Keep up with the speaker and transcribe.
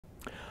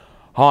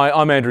Hi,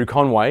 I'm Andrew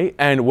Conway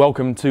and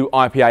welcome to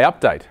IPA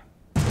Update.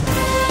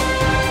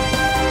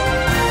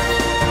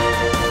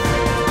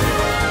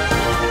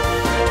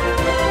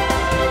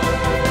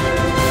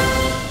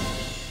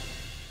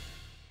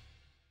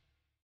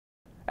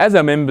 As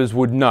our members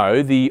would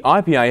know, the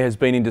IPA has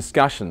been in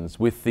discussions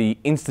with the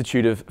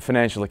Institute of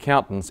Financial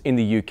Accountants in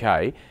the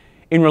UK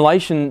in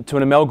relation to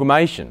an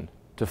amalgamation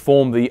to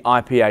form the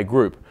IPA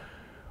Group,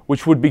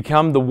 which would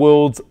become the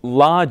world's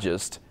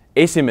largest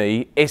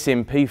SME,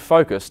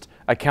 SMP-focused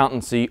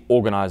accountancy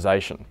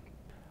organisation.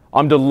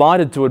 I'm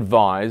delighted to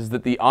advise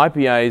that the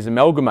IPA's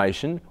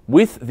amalgamation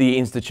with the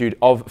Institute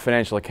of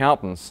Financial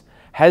Accountants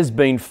has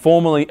been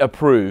formally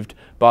approved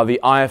by the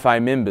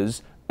IFA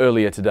members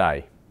earlier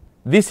today.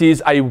 This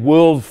is a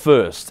world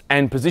first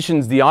and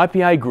positions the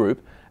IPA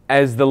Group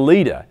as the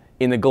leader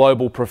in the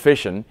global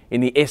profession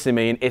in the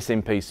SME and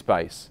SMP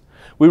space.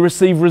 We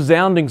receive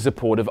resounding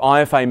support of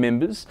IFA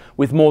members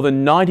with more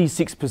than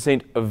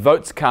 96% of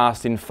votes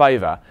cast in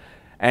favour,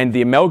 and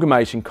the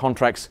amalgamation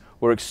contracts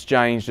were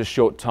exchanged a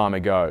short time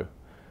ago.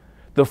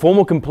 The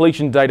formal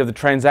completion date of the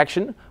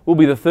transaction will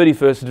be the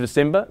 31st of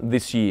December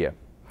this year.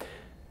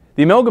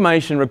 The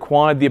amalgamation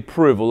required the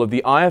approval of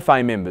the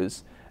IFA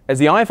members as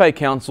the IFA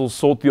Council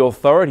sought the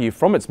authority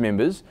from its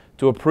members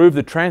to approve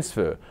the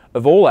transfer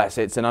of all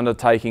assets and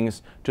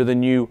undertakings to the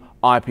new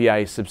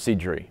IPA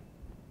subsidiary.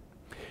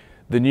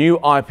 The new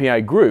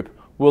IPA Group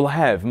will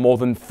have more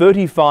than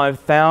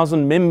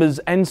 35,000 members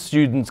and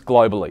students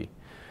globally.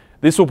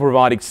 This will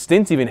provide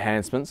extensive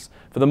enhancements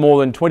for the more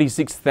than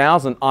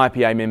 26,000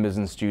 IPA members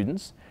and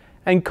students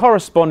and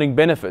corresponding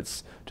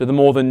benefits to the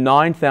more than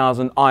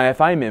 9,000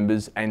 IFA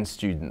members and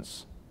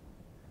students.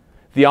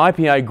 The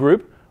IPA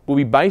Group will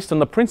be based on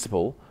the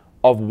principle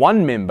of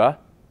one member,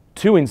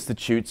 two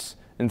institutes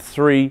and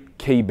three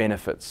key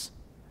benefits.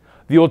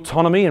 The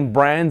autonomy and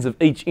brands of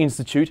each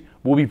institute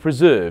will be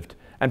preserved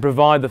and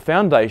provide the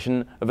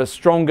foundation of a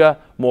stronger,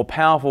 more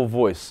powerful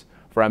voice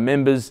for our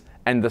members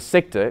and the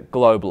sector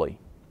globally.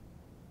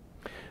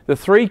 The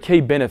three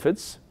key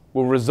benefits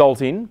will result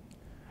in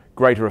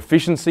greater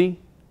efficiency,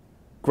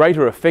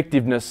 greater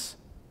effectiveness,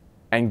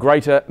 and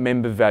greater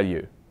member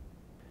value.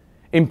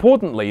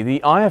 Importantly, the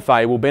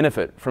IFA will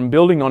benefit from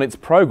building on its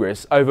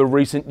progress over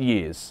recent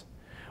years,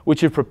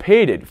 which have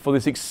prepared it for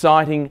this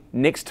exciting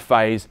next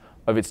phase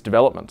of its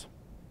development.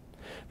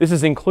 This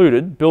has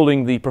included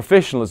building the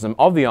professionalism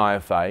of the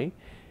IFA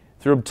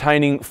through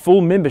obtaining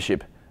full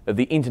membership of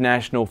the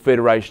International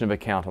Federation of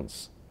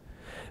Accountants.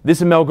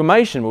 This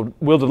amalgamation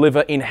will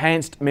deliver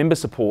enhanced member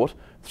support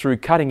through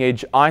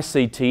cutting-edge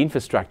ICT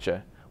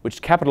infrastructure,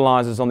 which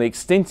capitalises on the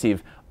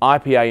extensive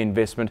IPA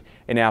investment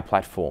in our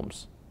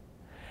platforms.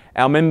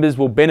 Our members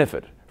will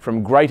benefit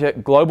from greater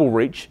global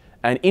reach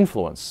and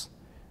influence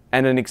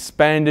and an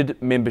expanded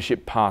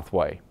membership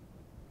pathway.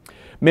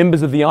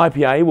 Members of the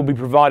IPA will be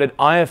provided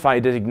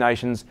IFA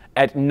designations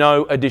at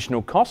no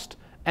additional cost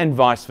and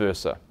vice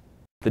versa.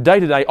 The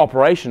day-to-day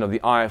operation of the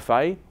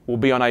IFA will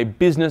be on a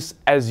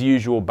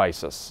business-as-usual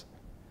basis.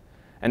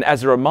 And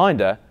as a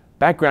reminder,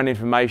 background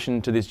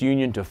information to this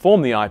union to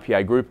form the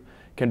IPA Group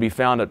can be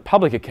found at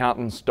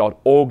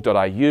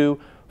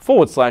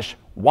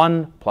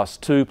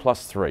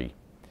publicaccountants.org.au/1+2+3.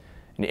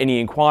 And any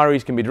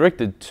inquiries can be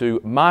directed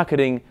to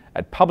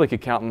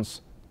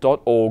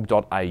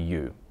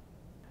marketing@publicaccountants.org.au.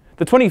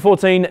 The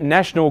 2014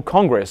 National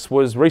Congress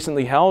was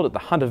recently held at the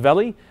Hunter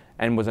Valley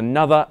and was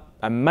another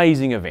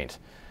amazing event.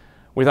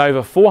 With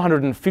over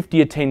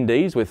 450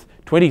 attendees with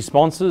 20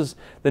 sponsors,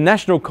 the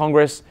National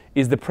Congress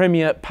is the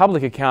premier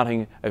public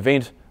accounting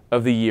event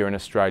of the year in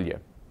Australia.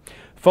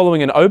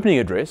 Following an opening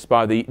address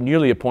by the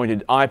newly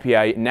appointed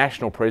IPA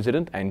National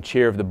President and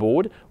Chair of the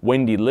Board,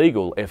 Wendy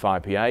Legal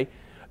FIPA,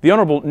 the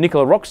Honourable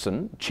Nicola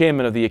Roxon,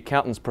 Chairman of the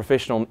Accountants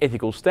Professional and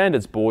Ethical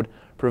Standards Board,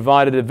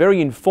 provided a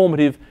very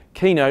informative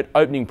keynote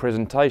opening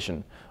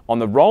presentation on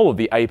the role of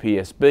the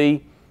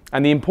APSB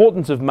and the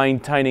importance of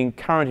maintaining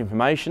current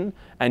information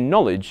and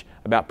knowledge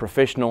about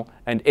professional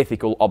and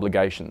ethical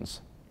obligations.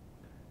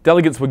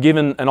 Delegates were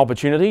given an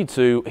opportunity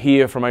to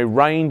hear from a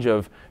range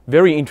of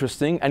very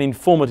interesting and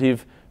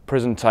informative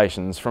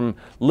presentations from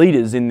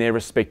leaders in their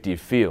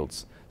respective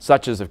fields,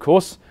 such as, of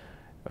course,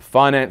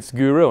 finance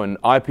guru and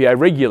IPA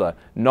regular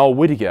Noel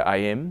Whittaker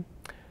AM,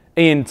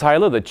 Ian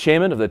Taylor, the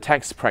Chairman of the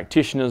Tax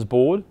Practitioners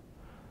Board,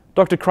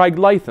 Dr. Craig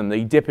Latham,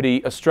 the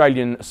Deputy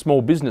Australian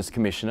Small Business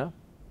Commissioner,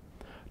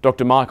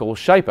 Dr. Michael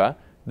Shaper,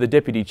 the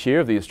Deputy Chair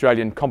of the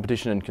Australian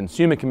Competition and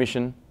Consumer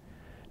Commission,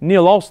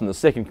 Neil Olson, the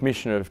Second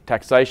Commissioner of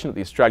Taxation at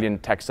the Australian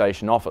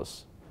Taxation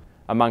Office,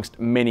 amongst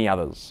many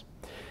others.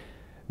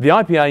 The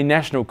IPA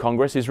National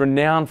Congress is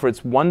renowned for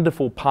its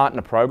wonderful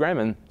partner program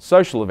and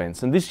social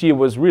events, and this year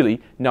was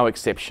really no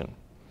exception.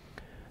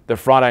 The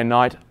Friday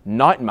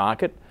night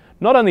market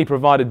not only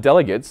provided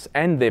delegates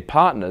and their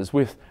partners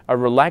with a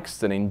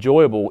relaxed and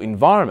enjoyable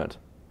environment,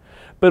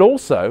 but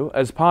also,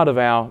 as part of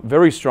our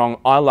very strong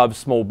I Love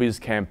Small Biz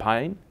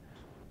campaign,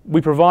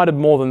 we provided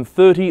more than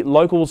 30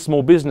 local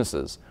small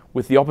businesses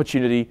with the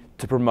opportunity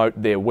to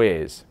promote their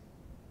wares.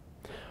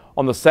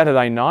 On the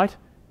Saturday night,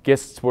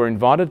 guests were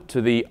invited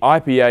to the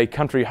IPA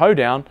Country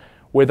Hoedown,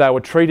 where they were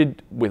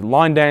treated with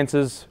line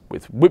dances,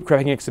 with whip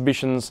cracking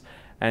exhibitions,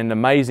 and an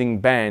amazing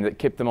band that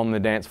kept them on the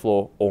dance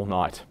floor all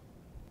night.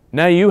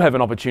 Now you have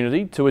an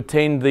opportunity to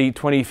attend the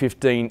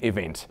 2015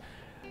 event.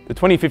 The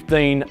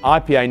 2015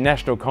 IPA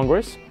National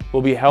Congress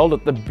will be held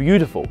at the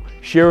beautiful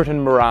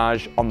Sheraton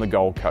Mirage on the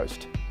Gold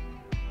Coast.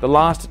 The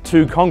last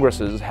two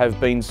congresses have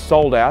been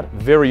sold out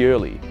very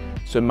early,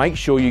 so make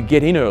sure you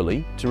get in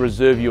early to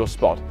reserve your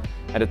spot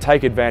and to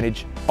take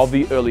advantage of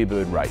the early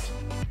bird rate.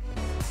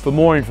 For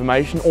more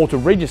information or to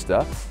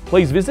register,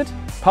 please visit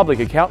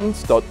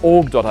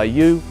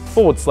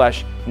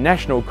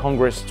publicaccountants.org.au/National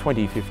Congress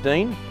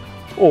 2015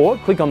 or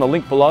click on the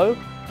link below,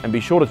 and be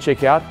sure to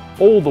check out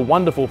all the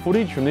wonderful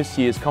footage from this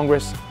year's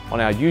Congress on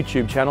our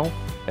YouTube channel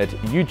at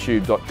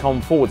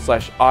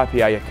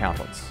youtube.com/IPA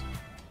Accountants.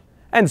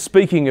 And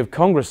speaking of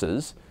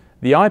congresses,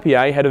 the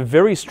IPA had a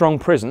very strong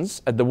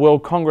presence at the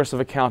World Congress of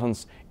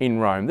Accountants in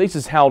Rome. This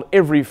is held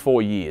every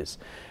 4 years.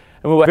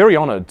 And we were very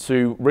honoured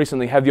to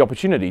recently have the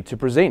opportunity to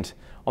present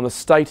on the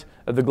state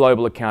of the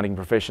global accounting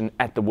profession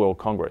at the World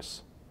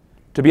Congress.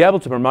 To be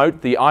able to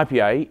promote the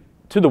IPA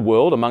to the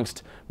world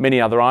amongst many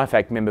other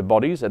IFAC member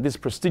bodies at this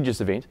prestigious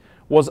event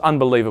was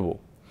unbelievable.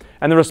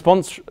 And the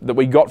response that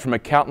we got from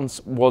accountants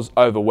was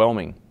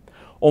overwhelming.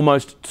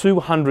 Almost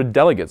 200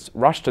 delegates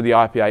rushed to the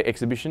IPA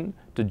exhibition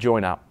to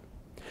join up.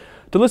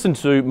 To listen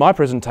to my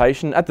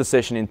presentation at the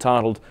session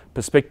entitled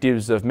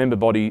Perspectives of Member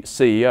Body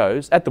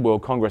CEOs at the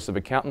World Congress of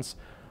Accountants,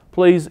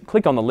 please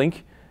click on the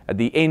link at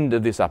the end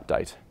of this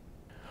update.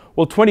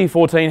 Well,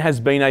 2014 has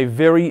been a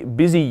very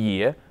busy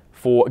year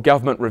for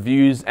government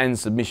reviews and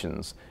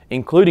submissions,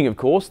 including, of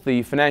course,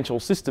 the Financial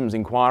Systems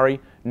Inquiry,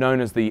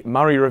 known as the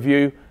Murray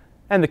Review,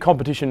 and the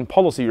Competition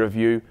Policy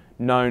Review,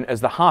 known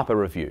as the Harper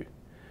Review.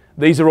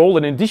 These are all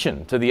in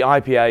addition to the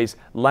IPA's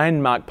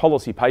landmark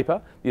policy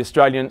paper, the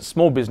Australian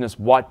Small Business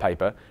White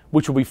Paper,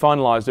 which will be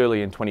finalised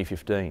early in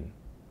 2015.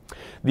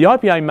 The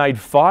IPA made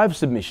 5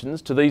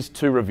 submissions to these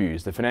 2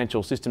 reviews, the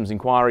Financial Systems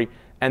Inquiry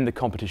and the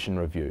Competition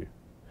Review.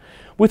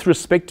 With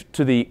respect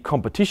to the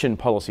Competition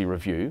Policy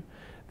Review,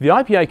 the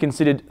IPA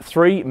considered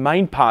 3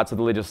 main parts of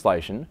the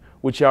legislation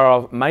which are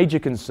of major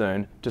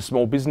concern to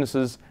small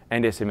businesses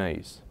and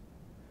SMEs.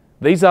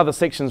 These are the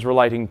sections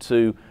relating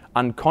to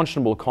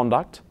unconscionable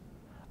conduct,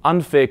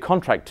 unfair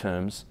contract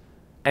terms,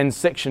 and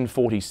Section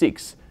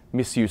 46,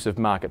 misuse of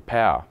market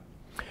power.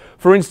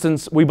 For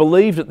instance, we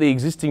believe that the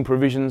existing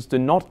provisions do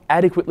not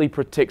adequately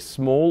protect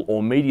small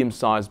or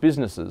medium-sized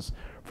businesses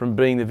from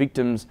being the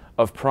victims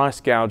of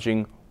price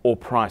gouging or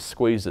price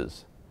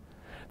squeezes.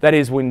 That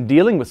is, when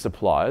dealing with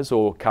suppliers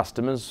or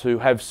customers who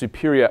have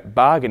superior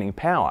bargaining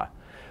power,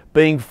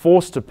 being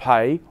forced to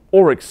pay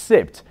or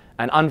accept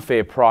an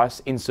unfair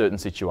price in certain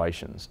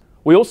situations.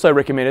 We also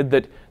recommended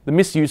that the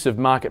misuse of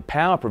market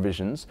power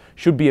provisions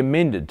should be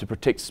amended to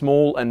protect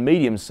small and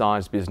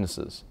medium-sized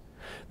businesses.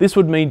 This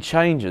would mean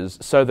changes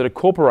so that a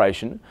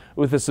corporation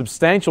with a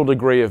substantial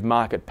degree of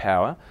market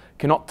power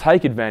cannot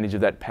take advantage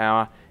of that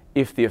power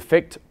if the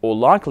effect or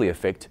likely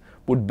effect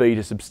would be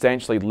to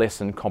substantially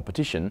lessen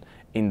competition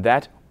in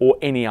that or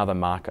any other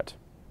market.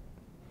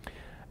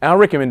 Our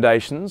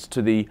recommendations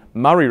to the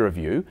Murray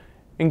Review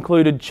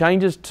included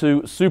changes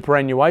to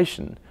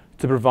superannuation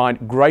to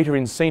provide greater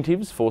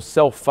incentives for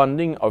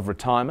self-funding of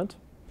retirement,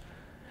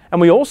 and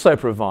we also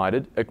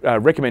provided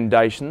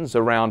recommendations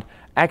around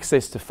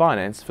access to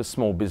finance for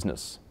small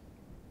business.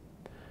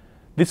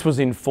 This was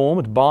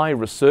informed by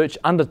research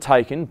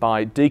undertaken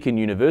by Deakin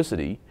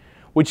University,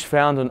 which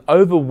found an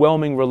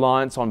overwhelming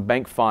reliance on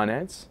bank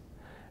finance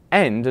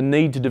and a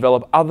need to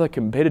develop other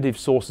competitive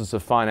sources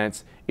of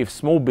finance if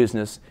small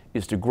business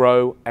is to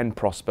grow and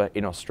prosper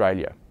in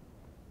Australia.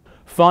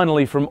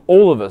 Finally, from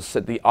all of us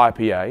at the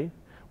IPA,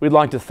 we'd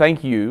like to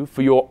thank you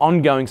for your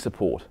ongoing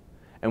support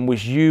and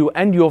wish you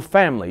and your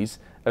families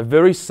a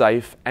very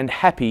safe and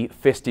happy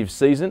festive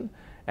season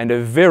and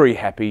a very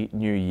happy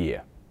new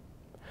year.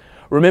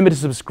 Remember to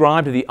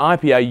subscribe to the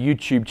IPA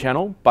YouTube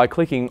channel by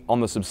clicking on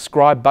the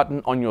subscribe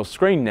button on your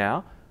screen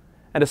now,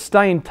 and to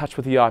stay in touch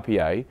with the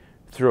IPA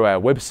through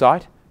our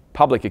website,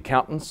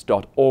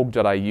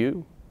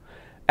 publicaccountants.org.au,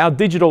 our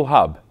digital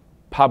hub,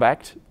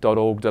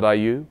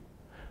 pubact.org.au,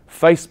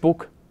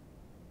 Facebook,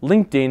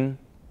 LinkedIn,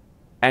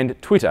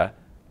 and Twitter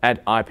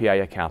at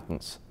IPA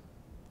Accountants.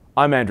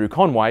 I'm Andrew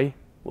Conway.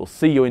 We'll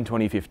see you in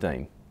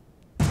 2015.